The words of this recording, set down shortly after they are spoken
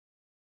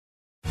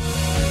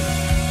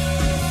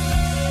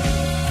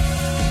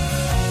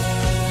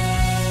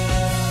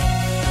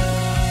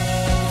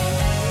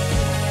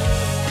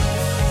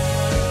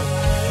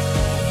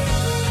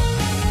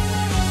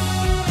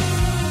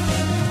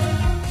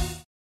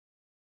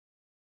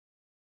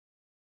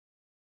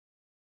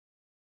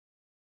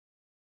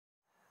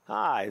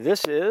Hi,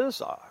 this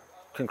is a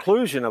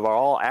conclusion of our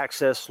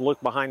all-access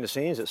look behind the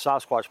scenes at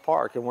Sasquatch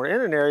Park, and we're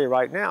in an area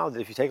right now that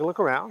if you take a look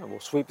around, and we'll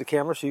sweep the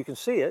camera so you can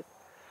see it,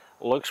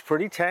 looks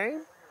pretty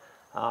tame,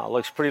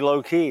 looks pretty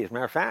low-key. As a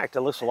matter of fact,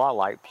 it looks a lot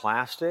like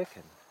plastic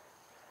and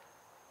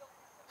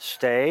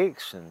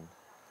stakes and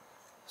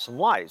some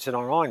lights that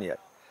aren't on yet.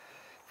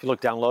 If you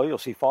look down low, you'll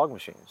see fog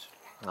machines.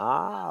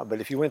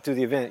 But if you went through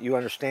the event, you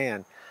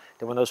understand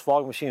that when those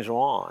fog machines are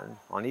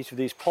on each of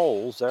these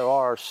poles, there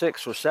are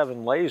 6 or 7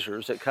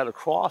 lasers that cut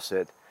across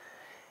it.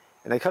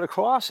 And they cut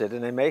across it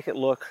and they make it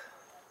look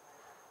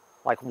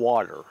like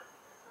water.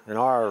 In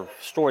our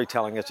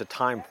storytelling, it's a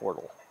time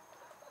portal.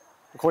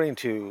 According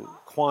to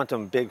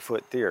quantum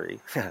Bigfoot theory,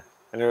 and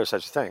there is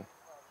such a thing,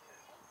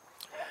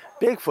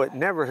 Bigfoot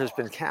never has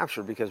been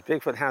captured because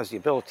Bigfoot has the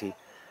ability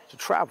to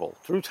travel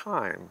through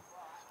time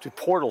to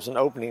portals and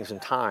openings in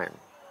time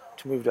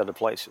to move to other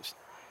places.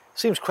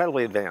 Seems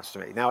incredibly advanced to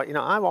me. Now,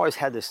 I've always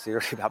had this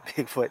theory about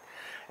Bigfoot,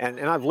 and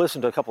I've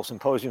listened to a couple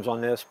symposiums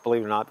on this,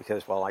 believe it or not,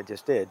 because, well, I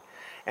just did.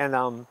 And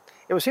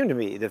it would seem to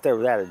me that if they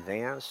were that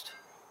advanced,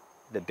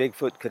 that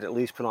Bigfoot could at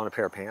least put on a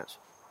pair of pants,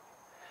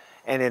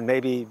 and then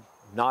maybe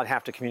not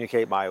have to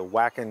communicate by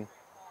whacking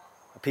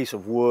a piece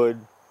of wood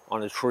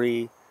on a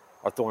tree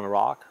or throwing a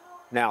rock.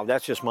 Now,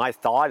 that's just my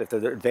thought. If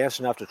they're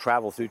advanced enough to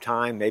travel through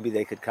time, maybe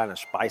they could kind of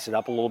spice it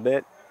up a little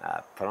bit,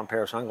 put on a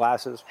pair of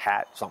sunglasses,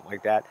 hat, something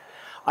like that.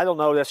 I don't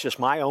know, that's just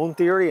my own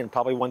theory, and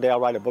probably one day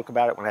I'll write a book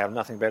about it when I have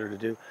nothing better to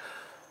do.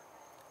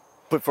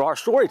 But for our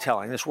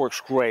storytelling, this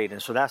works great,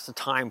 and so that's the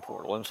time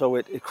portal. And so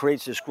it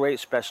creates this great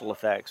special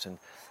effects, and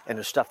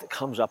there's stuff that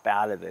comes up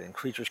out of it, and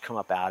creatures come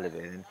up out of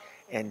it,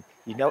 and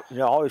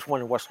you always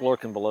wonder what's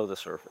lurking below the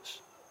surface.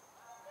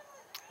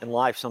 In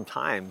life,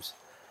 sometimes,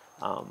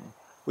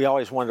 we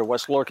always wonder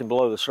what's lurking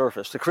below the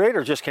surface. The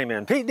creator just came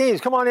in. Pete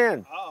Deans, come on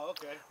in. Oh,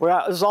 okay.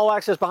 This is all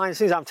access behind the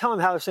scenes. I'm telling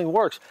him how this thing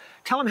works.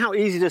 Tell him how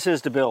easy this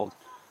is to build.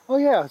 Oh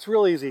yeah, it's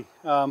real easy.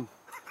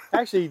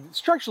 Actually,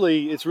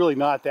 structurally, it's really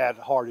not that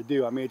hard to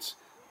do. I mean, it's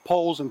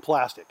poles and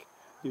plastic,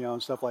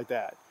 and stuff like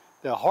that.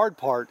 The hard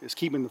part is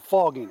keeping the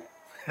fog in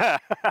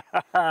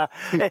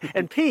it.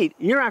 And Pete,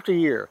 year after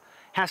year,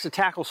 has to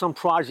tackle some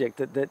project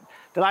that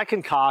I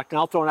concoct, and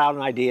I'll throw out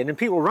an idea, and then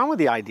Pete will run with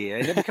the idea,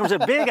 and it becomes a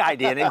big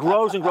idea, and it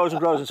grows and grows and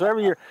grows. And so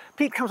every year,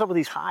 Pete comes up with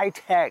these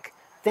high-tech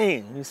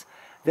things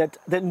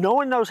that no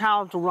one knows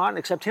how to run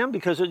except him,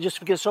 because it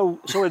just gets so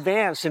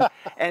advanced, and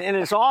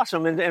it's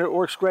awesome, and it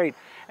works great.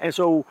 And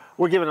so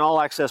we're giving an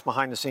all-access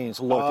behind-the-scenes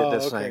look at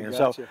this thing. And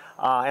gotcha.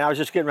 and I was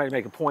just getting ready to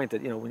make a point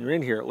that, when you're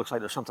in here, it looks like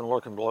there's something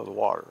lurking below the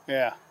water.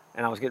 Yeah.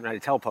 And I was getting ready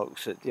to tell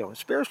folks that,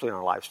 spiritually in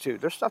our lives too,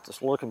 there's stuff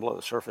that's lurking below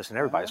the surface in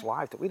everybody's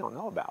life that we don't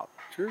know about.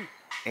 True.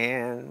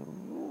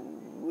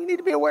 And we need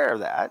to be aware of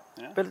that.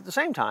 Yeah. But at the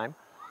same time,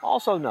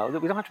 also know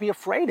that we don't have to be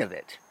afraid of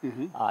it.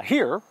 Mm-hmm.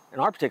 Here, in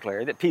our particular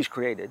area that Pete's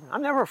created,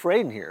 I'm never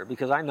afraid in here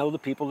because I know the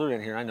people that are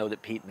in here. I know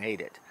that Pete made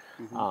it.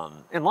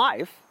 Mm-hmm. In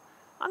life,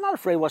 I'm not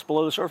afraid of what's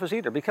below the surface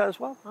either because,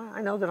 well,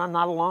 I know that I'm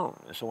not alone.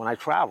 And so when I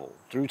travel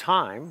through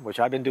time, which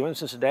I've been doing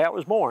since the day I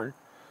was born,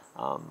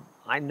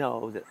 I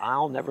know that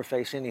I'll never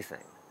face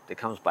anything that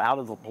comes out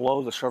of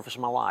below the surface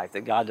of my life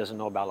that God doesn't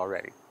know about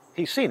already.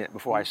 He's seen it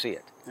before I see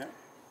it. Yeah.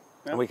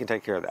 And we can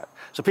take care of that.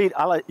 So Pete,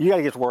 you got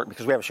to get to work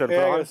because we have a show to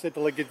put on.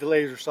 Yeah, get the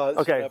laser set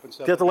up and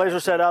stuff. Get the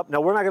laser set up.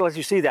 No, we're not going to let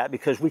you see that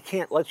because we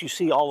can't let you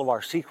see all of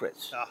our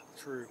secrets.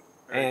 True.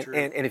 Very true.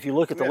 And if you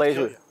look at the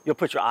laser, you'll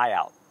put your eye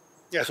out.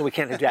 Yeah. So we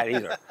can't do that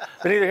either.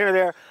 But neither here nor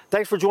there.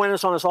 Thanks for joining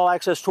us on this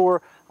all-access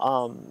tour.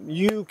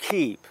 You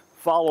keep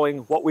following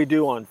what we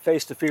do on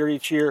Face the Fear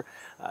each year.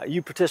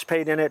 You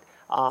participate in it.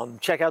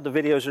 Check out the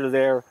videos that are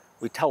there.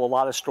 We tell a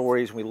lot of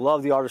stories. We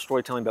love the art of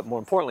storytelling, but more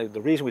importantly, the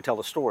reason we tell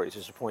the stories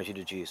is to point you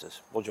to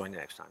Jesus. We'll join you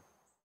next time.